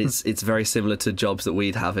it's very similar to jobs that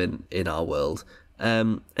we'd have in our world.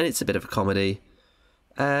 And it's a bit of a comedy.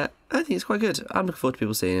 I think it's quite good. I'm looking forward to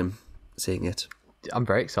people seeing it. I'm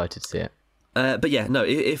very excited to see it. But yeah, no,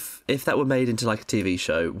 if that were made into like a TV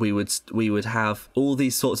show, we would have all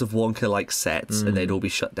these sorts of Wonka-like sets, and they'd all be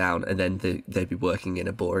shut down, and then they'd be working in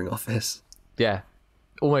a boring office. Yeah,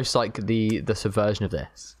 almost like the subversion of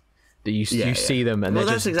this. that you see them and they're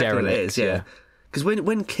just exactly derelicts. What it is, because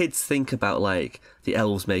when kids think about like the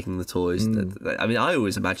elves making the toys, I mean, I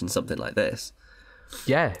always imagine something like this.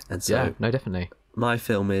 Yeah, and so no, definitely. My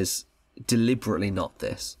film is deliberately not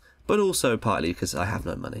this, but also partly because I have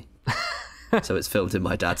no money, so it's filmed in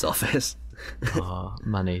my dad's office. Oh,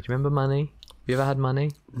 money. Do you remember money? Have you ever had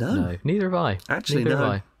money? No. Neither have I. Actually, Neither no.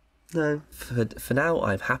 have I. No. For now,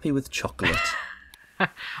 I'm happy with chocolate.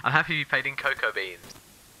 I'm happy you paid in cocoa beans.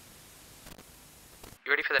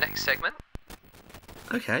 You ready for the next segment?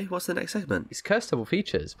 Okay, what's the next segment? It's Cursed Double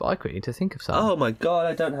Features, but I quickly need to think of some. Oh my god,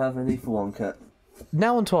 I don't have any for Wonka.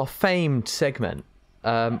 Now onto our famed segment.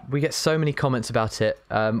 We get so many comments about it.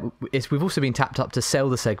 We've also been tapped up to sell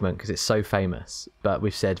the segment because it's so famous, but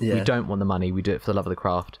we've said we don't want the money, we do it for the love of the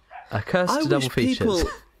craft. Cursed Double Features.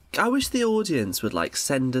 I wish the audience would like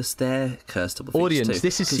send us their Cursed Double Features audience, too,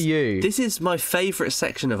 this is to you. This is my favourite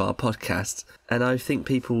section of our podcast, and I think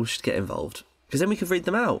people should get involved because then we can read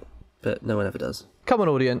them out, but no one ever does. Come on,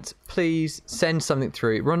 audience, please send something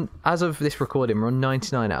through. As of this recording, we're on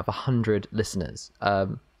 99 out of 100 listeners.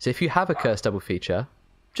 So if you have a Cursed Double Feature,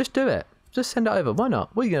 just do it. Just send it over. Why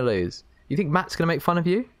not? What are you going to lose? You think Matt's going to make fun of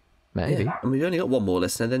you? Maybe. Yeah. And we've only got one more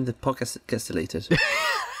listener, then the podcast gets deleted.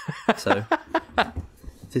 So,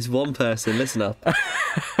 there's one person, listen up.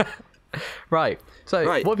 Right. So,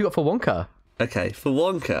 what have you got for Wonka? Okay, for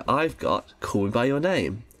Wonka, I've got Call Me By Your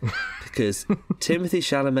Name. Because Timothée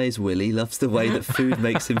Chalamet's Willy loves the way that food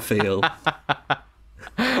makes him feel.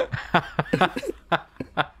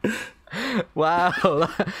 Wow,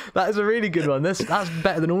 that is a really good one. That's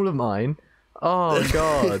better than all of mine. Oh,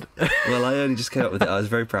 God. Well, I only just came up with it. I was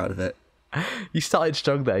very proud of it. You started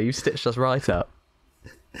strong there. You stitched us right up.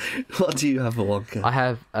 What do you have for Wonka? I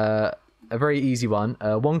have a very easy one.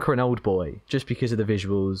 Wonka and Old Boy, just because of the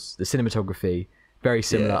visuals, the cinematography, very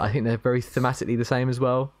similar. I think they're very thematically the same as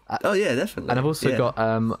well. Oh, yeah, definitely. And I've also got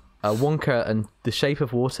Wonka and The Shape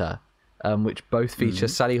of Water, which both feature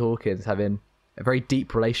Sally Hawkins having a very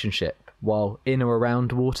deep relationship while in or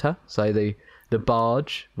around water. So the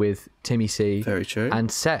barge with Timmy C. Very true.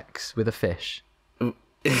 And sex with a fish.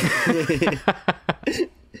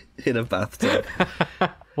 In a bathtub.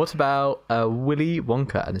 What about Willy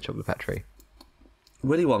Wonka and the Chocolate Factory?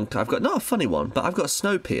 Willy Wonka, I've got not a funny one, but I've got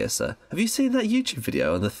Snowpiercer. Have you seen that YouTube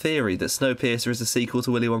video on the theory that Snowpiercer is a sequel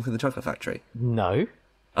to Willy Wonka and the Chocolate Factory? No.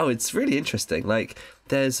 Oh, it's really interesting. Like,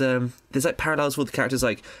 there's like parallels with the characters.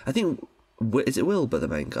 Like, I think is it Wilbur, the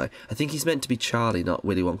main guy? I think he's meant to be Charlie, not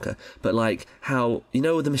Willy Wonka. But like how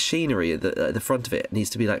the machinery at the front of it needs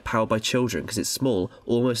to be like powered by children because it's small,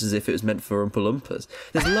 almost as if it was meant for Oompa Loompas.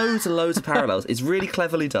 There's loads and loads of parallels. It's really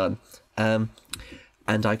cleverly done, and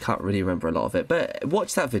I can't really remember a lot of it. But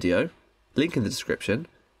watch that video, link in the description,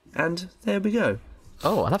 and there we go.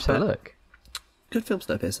 Oh, I'll have to have a look. Good film,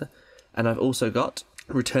 Snowpiercer. And I've also got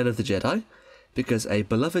Return of the Jedi, because a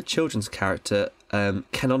beloved children's character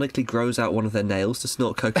canonically grows out one of their nails to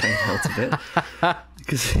snort cocaine out of it.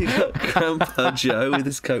 Because you got Grandpa Joe with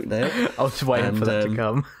his coke nail. I was waiting for that to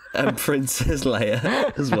come. And Princess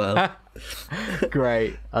Leia as well.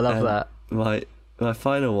 Great. I love that. My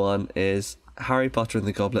final one is Harry Potter and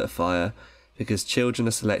the Goblet of Fire, because children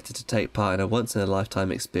are selected to take part in a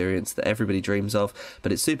once-in-a-lifetime experience that everybody dreams of,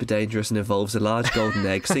 but it's super dangerous and involves a large golden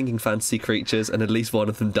egg, singing fantasy creatures, and at least one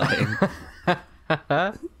of them dying.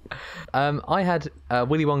 I had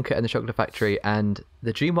Willy Wonka and the Chocolate Factory and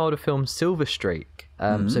the Gene Wilder film Silver Streak.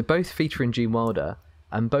 So both featuring Gene Wilder,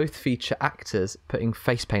 and both feature actors putting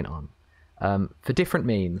face paint on for different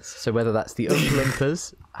means. So whether that's the Oompa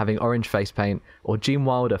Loompas having orange face paint, or Gene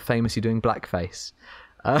Wilder famously doing blackface.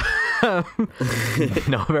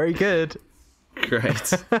 Not very good.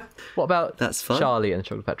 Great. What about That's fun. Charlie and the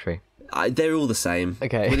Chocolate Factory? They're all the same.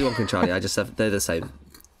 Okay. Willy Wonka and Charlie, they're the same.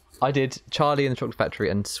 I did Charlie and the Chocolate Factory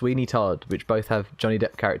and Sweeney Todd, which both have Johnny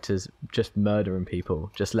Depp characters just murdering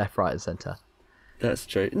people, just left, right, and centre. That's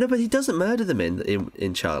true. No, but he doesn't murder them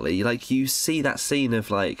in Charlie. Like, you see that scene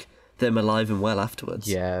of like them alive and well afterwards.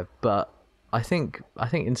 Yeah, but I think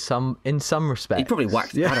in some respects he probably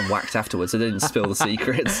had him whacked afterwards, so they didn't spill the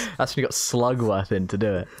secrets. That's when you got Slugworth in to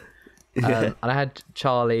do it. And I had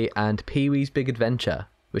Charlie and Pee-wee's Big Adventure,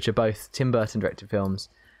 which are both Tim Burton directed films,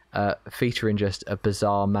 featuring just a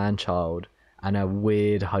bizarre man-child and a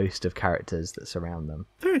weird host of characters that surround them.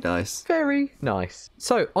 Very nice. Very nice.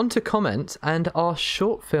 So, on to comments and our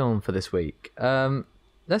short film for this week.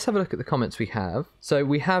 Let's have a look at the comments we have. So,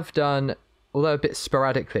 we have done, although a bit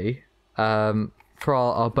sporadically, for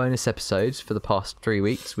our bonus episodes for the past 3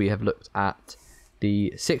 weeks, we have looked at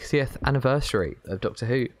the 60th anniversary of Doctor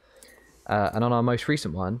Who. And on our most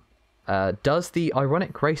recent one, does the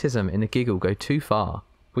ironic racism in the giggle go too far?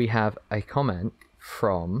 we have a comment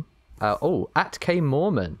from at K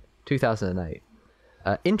Mormon 2008.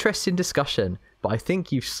 Interesting discussion, but I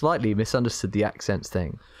think you've slightly misunderstood the accents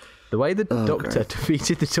thing. The way the Doctor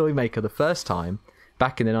defeated the Toymaker the first time,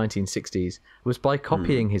 back in the 1960s, was by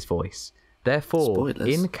copying his voice. Therefore, Spoilers.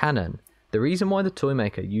 in canon, the reason why the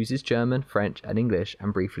Toymaker uses German, French, and English,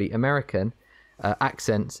 and briefly American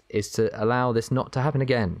accents is to allow this not to happen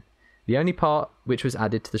again. The only part which was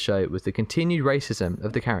added to the show was the continued racism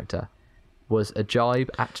of the character, was a jibe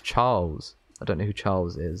at Charles. I don't know who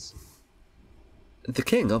Charles is. The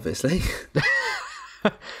king, obviously.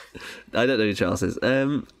 I don't know who Charles is.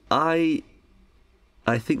 I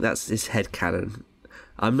think that's his headcanon.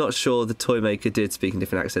 I'm not sure the Toymaker did speak in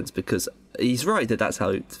different accents, because he's right that that's how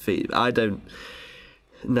it feels. I don't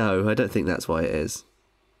think that's why it is.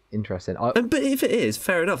 Interesting. But if it is,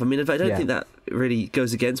 fair enough. I mean, I don't Yeah. think that really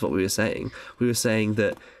goes against what we were saying. We were saying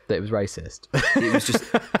that That it was racist. it was just,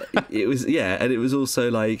 and it was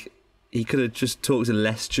also like, he could have just talked in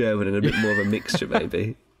less German and a bit more of a mixture,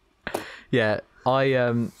 maybe. Yeah,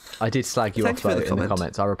 I did slag you Thank off you for though, the in the comment.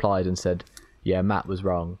 comments. I replied and said, yeah, Matt was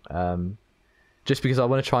wrong. Just because I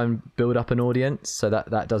want to try and build up an audience, so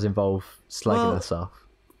that does involve slagging us off.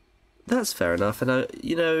 That's fair enough. And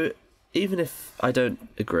even if I don't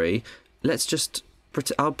agree, let's just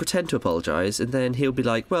I'll pretend to apologise, and then he'll be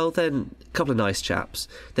like, well, then a couple of nice chaps.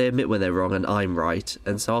 They admit when they're wrong, and I'm right,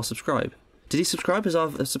 and so I'll subscribe. Did he subscribe? Has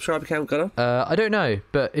our subscribe account gone up? I don't know,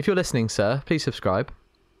 but if you're listening, sir, please subscribe.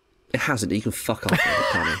 It hasn't. You can fuck off,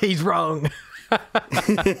 can't he? He's wrong.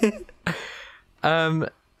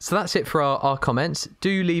 So that's it for our comments.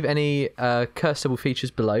 Do leave any cursed double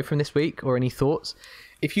features below from this week, or any thoughts.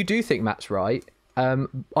 If you do think Matt's right, I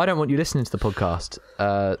don't want you listening to the podcast,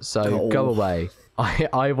 so go away.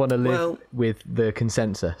 I want to live with the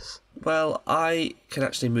consensus. Well, I can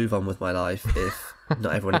actually move on with my life if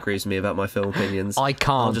not everyone agrees with me about my film opinions. I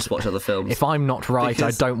can't. I'll just watch other films. If I'm not right,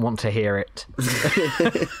 I don't want to hear it.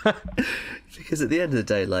 Because at the end of the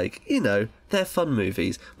day, they're fun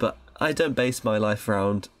movies, but I don't base my life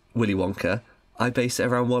around Willy Wonka. I base it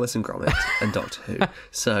around Wallace and Gromit and Doctor Who.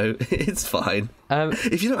 So it's fine.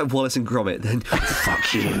 If you don't like Wallace and Gromit, then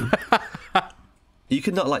fuck you. You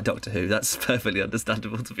could not like Doctor Who. That's perfectly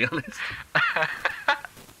understandable, to be honest.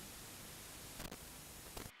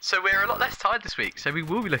 So we're a lot less tired this week, so we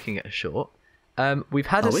will be looking at a short. We've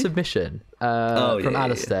had a submission from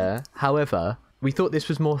Alistair. However, we thought this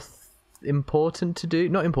was more important to do.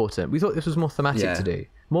 Not important. We thought this was more thematic to do.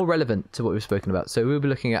 More relevant to what we've spoken about. So we'll be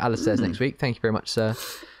looking at Alistair's next week. Thank you very much, sir.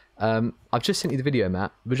 I've just sent you the video,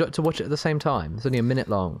 Matt. Would you like to watch it at the same time? It's only a minute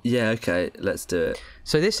long. Yeah, okay. Let's do it.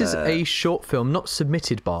 So this is a short film, not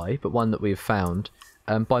submitted by, but one that we've found,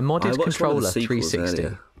 by Modded Controller 360.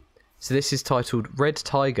 Earlier. So this is titled Red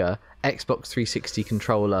Tiger Xbox 360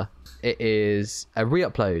 Controller. It is a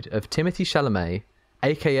re-upload of Timothée Chalamet,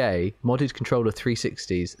 aka Modded Controller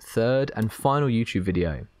 360's third and final YouTube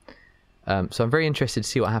video. So I'm very interested to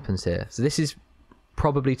see what happens here. So this is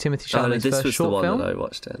probably Timothée Chalamet's this first was short the one film. that I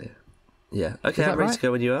watched earlier. Yeah. Okay, I'm ready right? to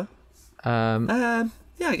go when you are.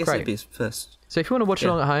 Yeah, I guess great. it'd be his first. So if you want to watch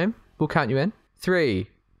along at home, we'll count you in. 3,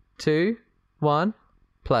 2, 1,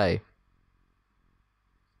 play.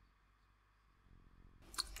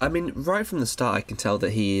 I mean, right from the start, I can tell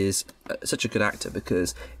that he is such a good actor,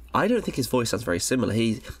 because I don't think his voice sounds very similar.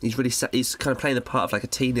 He's kind of playing the part of like a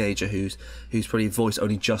teenager whose probably voice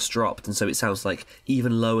only just dropped, and so it sounds like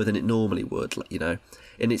even lower than it normally would, and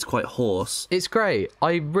it's quite hoarse. It's great.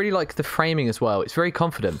 I really like the framing as well. It's very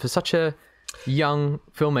confident for such a young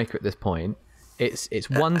filmmaker at this point. It's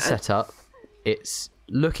one setup. It's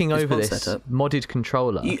looking over this modded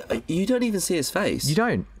controller. You don't even see his face. You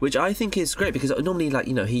don't, which I think is great, because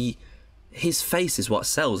normally, his face is what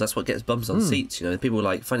sells. That's what gets bums on seats. People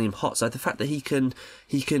finding him hot. So the fact that he can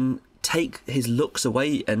take his looks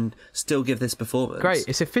away and still give this performance, great.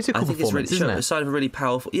 It's a physical performance, isn't it? A sign of a really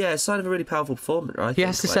powerful. Yeah, a sign of a really powerful performance. Right? He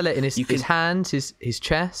has to sell it in his hands, his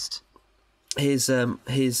chest, his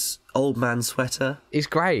old man sweater. It's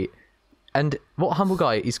great. And what a humble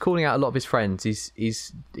guy. He's calling out a lot of his friends.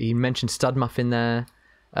 He mentioned Stud Muffin there.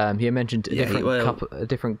 He mentioned a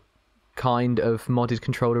different kind of modded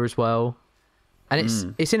controller as well.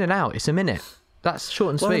 And it's in and out. It's a minute. That's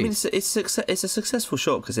short and sweet. Well, I mean, it's a successful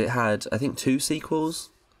short, because it had, I think, 2 sequels.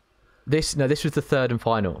 This was the third and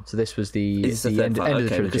final. So this was the end of the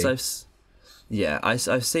trilogy. Because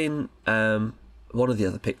I've seen one of the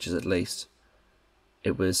other pictures at least.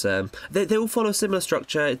 It was they all follow a similar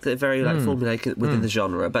structure. They're very formulated within the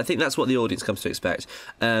genre, but I think that's what the audience comes to expect.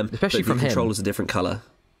 Especially from the him. controller's a different colour.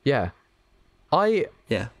 Yeah.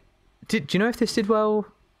 Do you know if this did well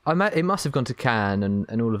It must have gone to Cannes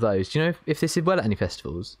and all of those. Do you know if this did well at any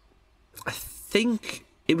festivals? I think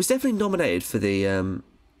it was definitely nominated for the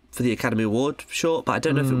Academy Award short, but I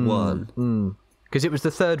don't know if it won. Because it was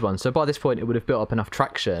the third one, so by this point it would have built up enough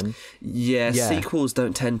traction. Yeah, sequels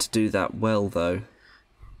don't tend to do that well, though.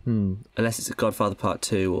 Unless it's a Godfather Part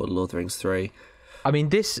 2 or Lord of the Rings 3. I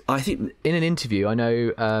mean, I think in an interview, I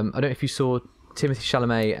know, I don't know if you saw Timothée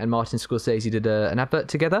Chalamet and Martin Scorsese did an advert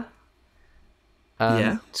together.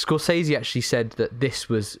 Yeah. Scorsese actually said that this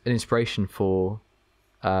was an inspiration for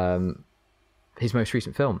his most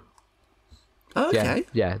recent film. Oh, okay.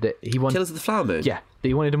 Yeah, that he wanted Killers of the Flower Moon. Yeah, that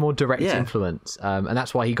he wanted a more direct influence, and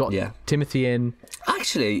that's why he got Timothy in.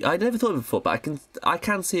 Actually, I never thought of it before, but I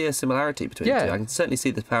can see a similarity between the two. I can certainly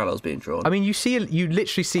see the parallels being drawn. I mean, you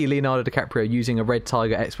literally see Leonardo DiCaprio using a Red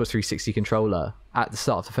Tiger Xbox 360 controller at the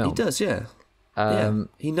start of the film. He does, yeah.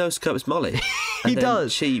 He knows Curtis Molly. He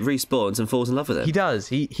does. She respawns and falls in love with him. He does.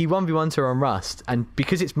 He 1v1s her on Rust, and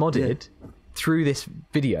because it's modded through this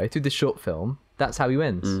video, through this short film, that's how he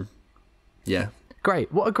wins. Yeah.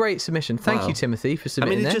 Great. What a great submission. Thank you, Timothy, for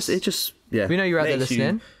submitting this. It just yeah. We know you're out there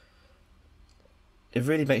listening. It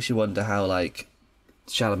really makes you wonder how, like,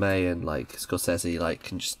 Chalamet and, like, Scorsese, like,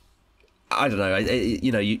 can just... I don't know.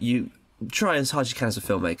 You try as hard as you can as a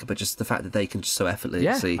filmmaker, but just the fact that they can just so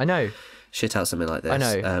effortlessly I know. shit out something like this. I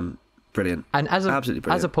know. Brilliant. And absolutely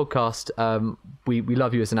brilliant. As a podcast, we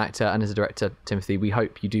love you as an actor and as a director, Timothy. We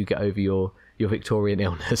hope you do get over your Victorian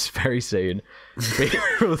illness very soon.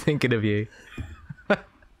 We're all thinking of you.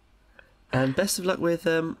 And best of luck with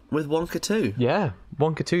Wonka 2. Yeah,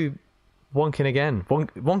 Wonka 2, wonking again.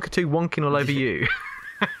 Wonka 2 wonking all over you.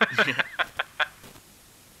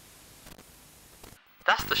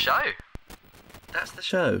 That's the show. That's the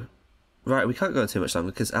show. Right, we can't go on too much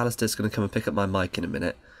longer because Alistair's going to come and pick up my mic in a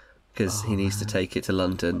minute because he needs to take it to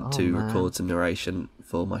London to record some narration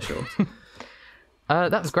for my short.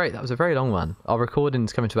 That was great. That was a very long one. Our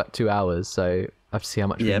recording's coming to about 2 hours, so I have to see how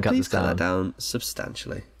much we can cut this down. Yeah, please cut that down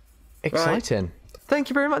substantially. Exciting. Right. Thank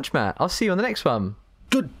you very much, Matt. I'll see you on the next one.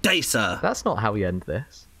 Good day, sir. That's not how we end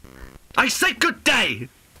this. I say good day!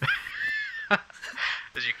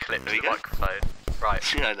 As you clip the microphone.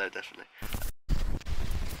 Right. Yeah, no, definitely.